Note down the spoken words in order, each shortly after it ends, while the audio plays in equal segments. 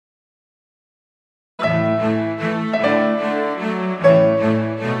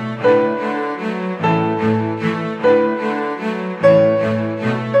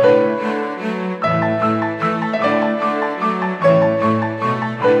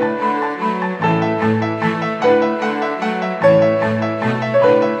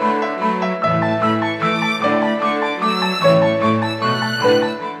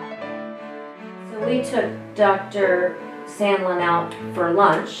Dr. Sandlin out for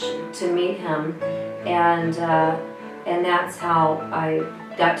lunch to meet him, and that's how I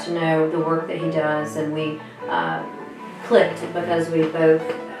got to know the work that he does, and we clicked because we both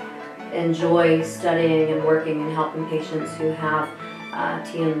enjoy studying and working and helping patients who have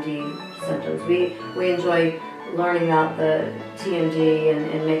TMD symptoms. We enjoy learning about the TMD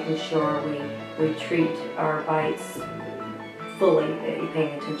and making sure we treat our bites fully,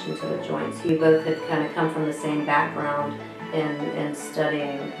 paying attention to the joints. We both had kind of come from the same background in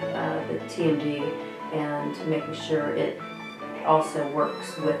studying the TMD and making sure it also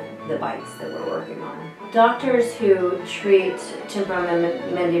works with the bites that we're working on. Doctors who treat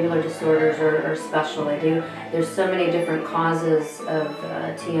temporomandibular disorders are special. There's so many different causes of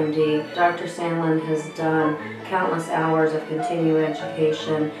TMD. Dr. Sandlin has done countless hours of continuing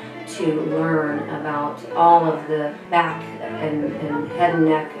education to learn about all of the back and head and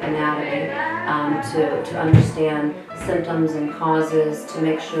neck anatomy, to understand symptoms and causes, to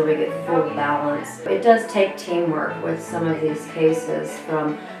make sure we get full balance. It does take teamwork with some of these cases,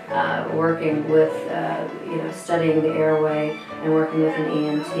 from working with, studying the airway and working with an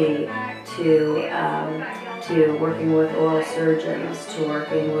ENT, to working with oral surgeons, to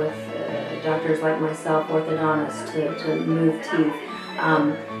working with doctors like myself, orthodontists, to move teeth.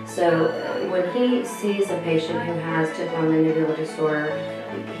 So when he sees a patient who has temporomandibular disorder,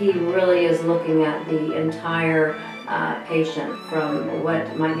 he really is looking at the entire patient, from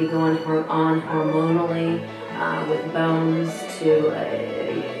what might be going on hormonally with bones, to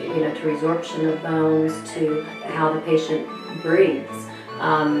to resorption of bones, to how the patient breathes.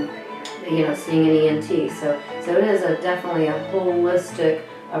 Seeing an ENT. So it is definitely a holistic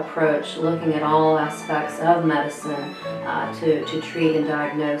approach, looking at all aspects of medicine to treat and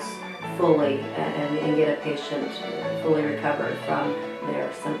diagnose fully and get a patient fully recovered from their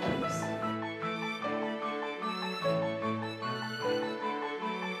symptoms.